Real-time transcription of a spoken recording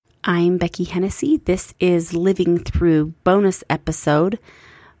I'm Becky Hennessy. This is Living Through bonus episode,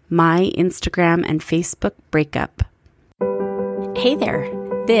 My Instagram and Facebook Breakup. Hey there.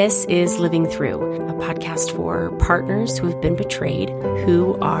 This is Living Through, a podcast for partners who have been betrayed,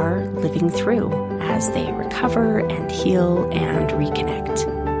 who are living through as they recover and heal and reconnect.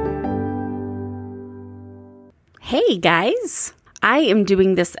 Hey guys. I am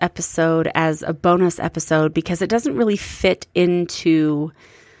doing this episode as a bonus episode because it doesn't really fit into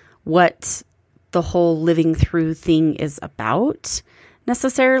what the whole living through thing is about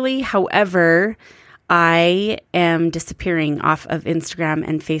necessarily. However, I am disappearing off of Instagram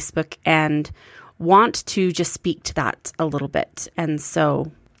and Facebook and want to just speak to that a little bit. And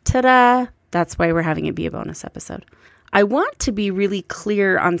so, ta-da, that's why we're having it be a bonus episode. I want to be really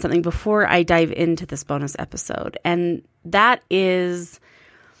clear on something before I dive into this bonus episode. And that is,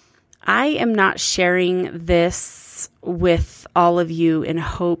 I am not sharing this with all of you in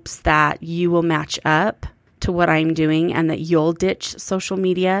hopes that you will match up to what I'm doing and that you'll ditch social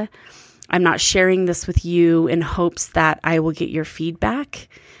media. I'm not sharing this with you in hopes that I will get your feedback.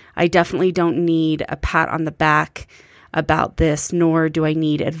 I definitely don't need a pat on the back about this, nor do I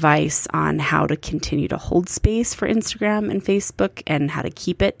need advice on how to continue to hold space for Instagram and Facebook and how to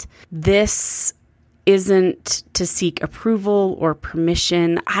keep it. This isn't to seek approval or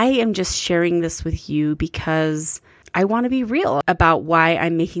permission. I am just sharing this with you because I want to be real about why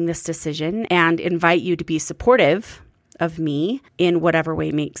I'm making this decision and invite you to be supportive of me in whatever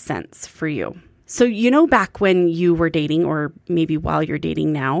way makes sense for you. So, back when you were dating, or maybe while you're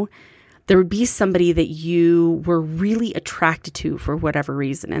dating now, there would be somebody that you were really attracted to for whatever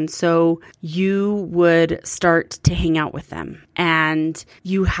reason. And so you would start to hang out with them and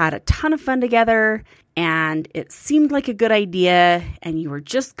you had a ton of fun together and it seemed like a good idea and you were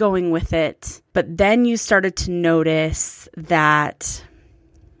just going with it. But then you started to notice that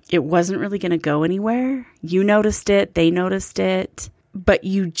it wasn't really going to go anywhere. You noticed it, they noticed it, but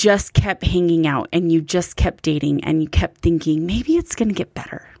you just kept hanging out and you just kept dating and you kept thinking, maybe it's going to get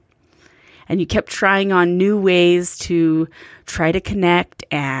better. And you kept trying on new ways to try to connect,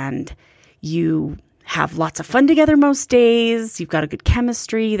 and you have lots of fun together most days. You've got a good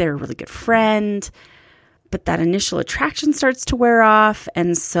chemistry. They're a really good friend. But that initial attraction starts to wear off.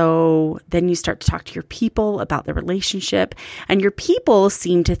 And so then you start to talk to your people about the relationship. And your people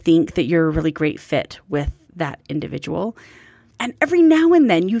seem to think that you're a really great fit with that individual. And every now and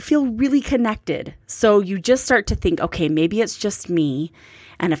then you feel really connected. So you just start to think, okay, maybe it's just me.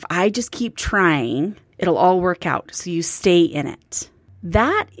 And if I just keep trying, it'll all work out. So you stay in it.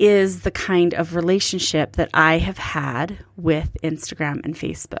 That is the kind of relationship that I have had with Instagram and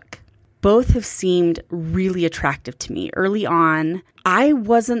Facebook. Both have seemed really attractive to me. Early on, I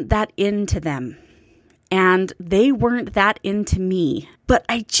wasn't that into them. And they weren't that into me. But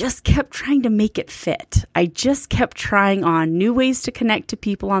I just kept trying to make it fit. I just kept trying on new ways to connect to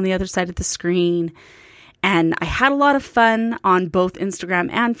people on the other side of the screen. And I had a lot of fun on both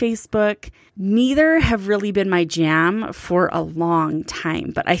Instagram and Facebook. Neither have really been my jam for a long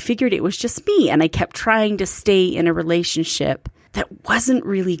time, but I figured it was just me, and I kept trying to stay in a relationship that wasn't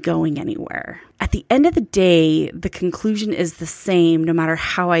really going anywhere. At the end of the day, the conclusion is the same no matter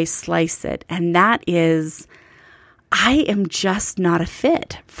how I slice it, and that is, I am just not a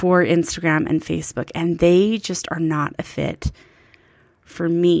fit for Instagram and Facebook, and they just are not a fit for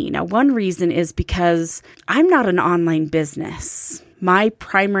me. Now, one reason is because I'm not an online business. My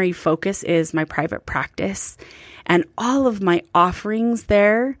primary focus is my private practice, and all of my offerings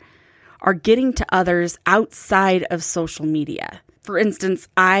there are getting to others outside of social media. For instance,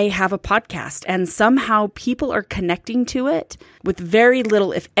 I have a podcast, and somehow people are connecting to it with very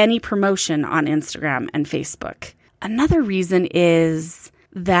little, if any, promotion on Instagram and Facebook. Another reason is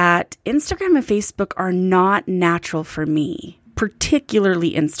that Instagram and Facebook are not natural for me.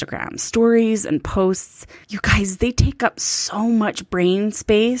 Particularly Instagram. Stories and posts, you guys, they take up so much brain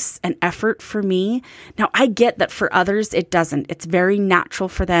space and effort for me. Now, I get that for others, it doesn't. It's very natural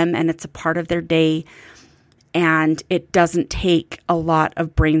for them and it's a part of their day. And it doesn't take a lot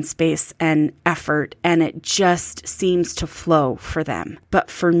of brain space and effort, and it just seems to flow for them. But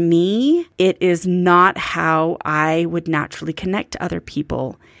for me, it is not how I would naturally connect to other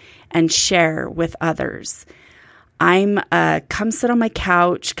people and share with others. I'm a come sit on my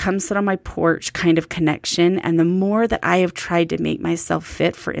couch, come sit on my porch kind of connection. And the more that I have tried to make myself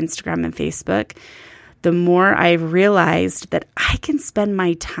fit for Instagram and Facebook, the more I've realized that I can spend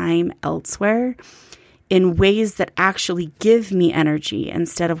my time elsewhere in ways that actually give me energy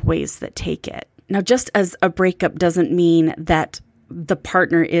instead of ways that take it. Now, just as a breakup doesn't mean that the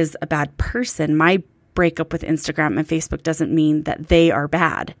partner is a bad person, my break up with Instagram and Facebook doesn't mean that they are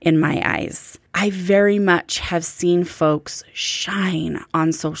bad in my eyes. I very much have seen folks shine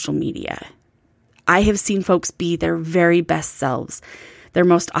on social media. I have seen folks be their very best selves, their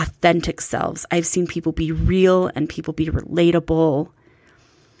most authentic selves. I've seen people be real and people be relatable.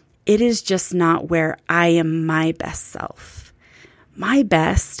 It is just not where I am my best self. My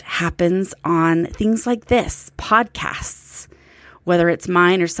best happens on things like this, podcasts, whether it's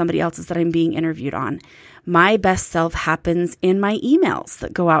mine or somebody else's that I'm being interviewed on. My best self happens in my emails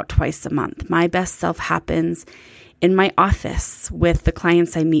that go out twice a month. My best self happens in my office with the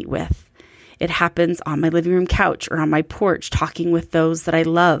clients I meet with. It happens on my living room couch or on my porch, talking with those that I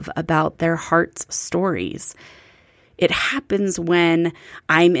love about their heart's stories. It happens when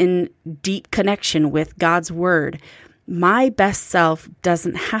I'm in deep connection with God's word. My best self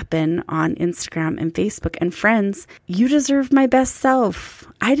doesn't happen on Instagram and Facebook. And friends, you deserve my best self.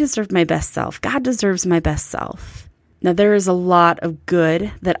 I deserve my best self. God deserves my best self. Now, there is a lot of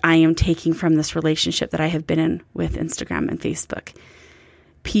good that I am taking from this relationship that I have been in with Instagram and Facebook.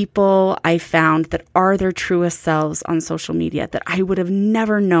 People I found that are their truest selves on social media that I would have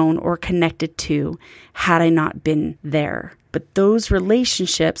never known or connected to had I not been there. But those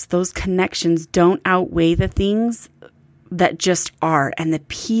relationships, those connections don't outweigh the things that just are. And the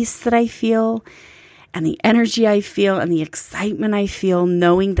peace that I feel and the energy I feel and the excitement I feel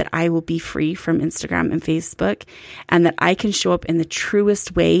knowing that I will be free from Instagram and Facebook and that I can show up in the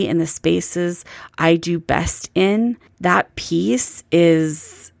truest way in the spaces I do best in, that peace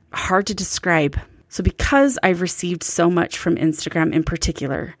is hard to describe. So because I've received so much from Instagram in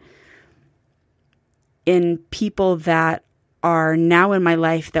particular, in people that are now in my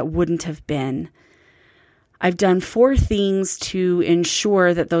life that wouldn't have been, I've done 4 things to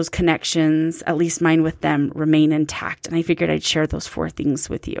ensure that those connections, at least mine with them, remain intact. And I figured I'd share those 4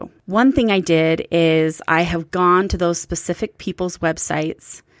 things with you. One thing I did is I have gone to those specific people's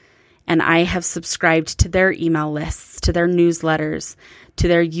websites and I have subscribed to their email lists, to their newsletters, to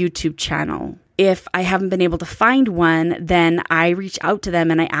their YouTube channel. If I haven't been able to find one, then I reach out to them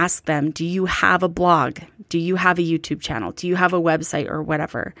and I ask them, do you have a blog? Do you have a YouTube channel? Do you have a website or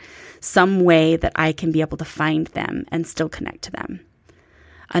whatever? Some way that I can be able to find them and still connect to them.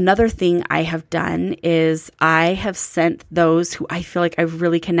 Another thing I have done is I have sent those who I feel like I've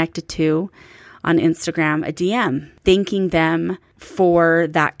really connected to on Instagram a DM, thanking them for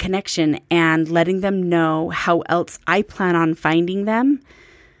that connection and letting them know how else I plan on finding them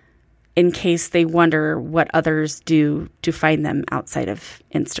in case they wonder what others do to find them outside of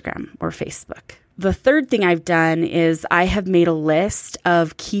Instagram or Facebook. The third thing I've done is I have made a list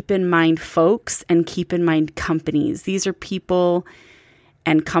of keep in mind folks and keep in mind companies. These are people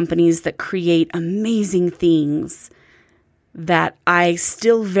and companies that create amazing things that I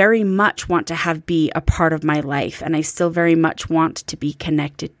still very much want to have be a part of my life and I still very much want to be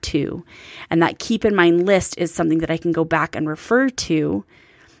connected to. And that keep in mind list is something that I can go back and refer to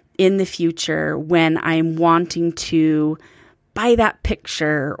in the future when I'm wanting to buy that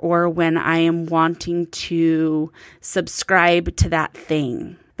picture or when I am wanting to subscribe to that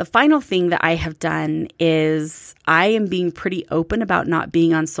thing. The final thing that I have done is I am being pretty open about not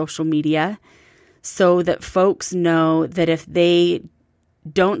being on social media so that folks know that if they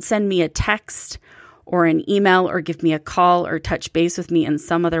don't send me a text or an email or give me a call or touch base with me in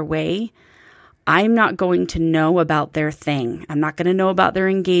some other way, I'm not going to know about their thing. I'm not going to know about their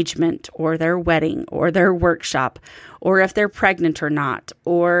engagement or their wedding or their workshop or if they're pregnant or not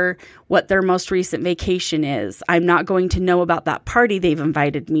or what their most recent vacation is. I'm not going to know about that party they've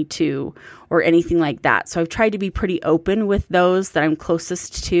invited me to or anything like that. So I've tried to be pretty open with those that I'm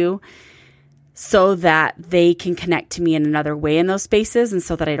closest to so that they can connect to me in another way in those spaces and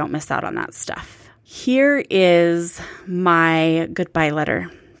so that I don't miss out on that stuff. Here is my goodbye letter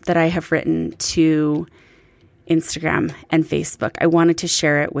that I have written to Instagram and Facebook. I wanted to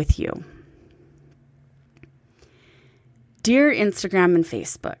share it with you. Dear Instagram and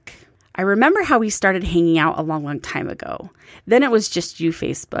Facebook, I remember how we started hanging out a long, long time ago. Then it was just you,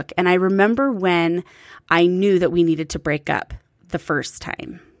 Facebook. And I remember when I knew that we needed to break up the first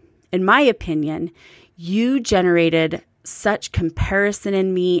time. In my opinion, you generated such comparison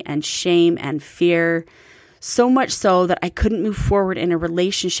in me and shame and fear, so much so that I couldn't move forward in a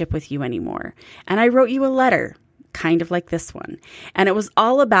relationship with you anymore. And I wrote you a letter, kind of like this one. And it was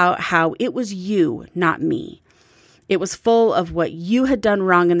all about how it was you, not me. It was full of what you had done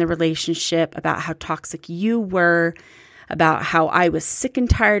wrong in the relationship, about how toxic you were, about how I was sick and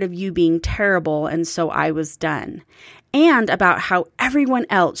tired of you being terrible, and so I was done. And about how everyone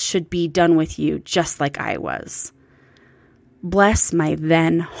else should be done with you just like I was. Bless my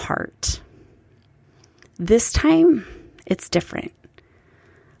then heart. This time, it's different.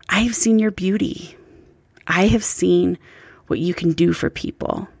 I have seen your beauty. I have seen what you can do for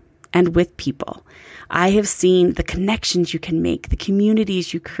people and with people. I have seen the connections you can make, the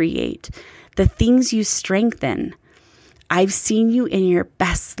communities you create, the things you strengthen. I've seen you in your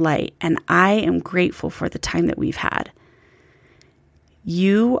best light, and I am grateful for the time that we've had.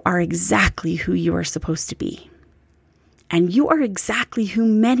 You are exactly who you are supposed to be. And you are exactly who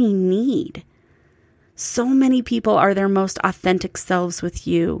many need. So many people are their most authentic selves with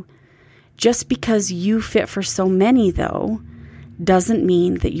you. Just because you fit for so many, though, doesn't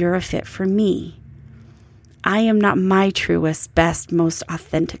mean that you're a fit for me. I am not my truest, best, most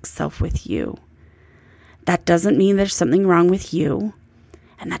authentic self with you. That doesn't mean there's something wrong with you,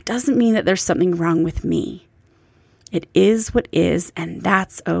 and that doesn't mean that there's something wrong with me. It is what is, and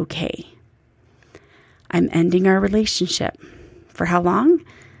that's okay. I'm ending our relationship. For how long?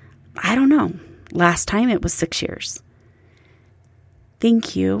 I don't know. Last time it was 6 years.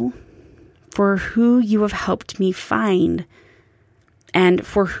 Thank you for who you have helped me find and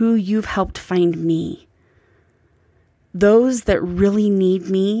for who you've helped find me. Those that really need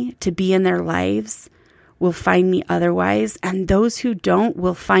me to be in their lives will find me otherwise, and those who don't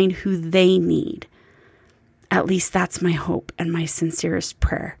will find who they need. At least that's my hope and my sincerest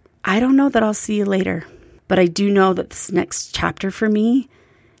prayer. I don't know that I'll see you later, but I do know that this next chapter for me,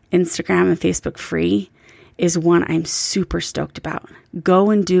 Instagram and Facebook free, is one I'm super stoked about. Go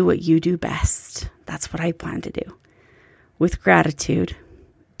and do what you do best. That's what I plan to do. With gratitude,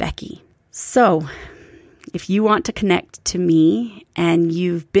 Becky. So, if you want to connect to me and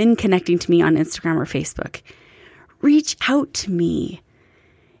you've been connecting to me on Instagram or Facebook, reach out to me.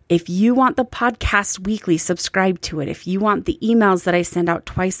 If you want the podcast weekly, subscribe to it. If you want the emails that I send out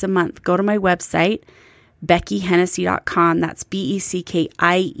twice a month, go to my website, BeckyHennessy.com. That's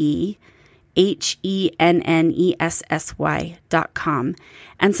BeckyHennessy.com,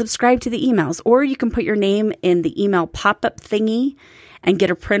 and subscribe to the emails. Or you can put your name in the email pop-up thingy and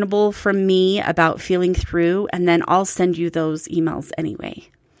get a printable from me about feeling through, and then I'll send you those emails anyway.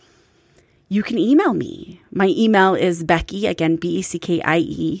 You can email me. My email is Becky, again,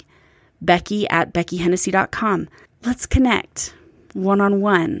 Beckie, Becky@BeckyHennessy.com. Let's connect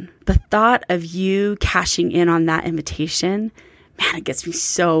one-on-one. The thought of you cashing in on that invitation, man, it gets me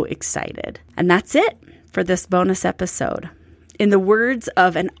so excited. And that's it for this bonus episode. In the words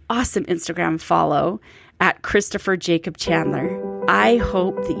of an awesome Instagram follow at Christopher Jacob Chandler, I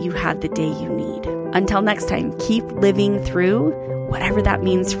hope that you had the day you need. Until next time, keep living through whatever that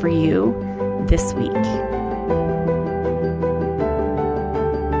means for you this week.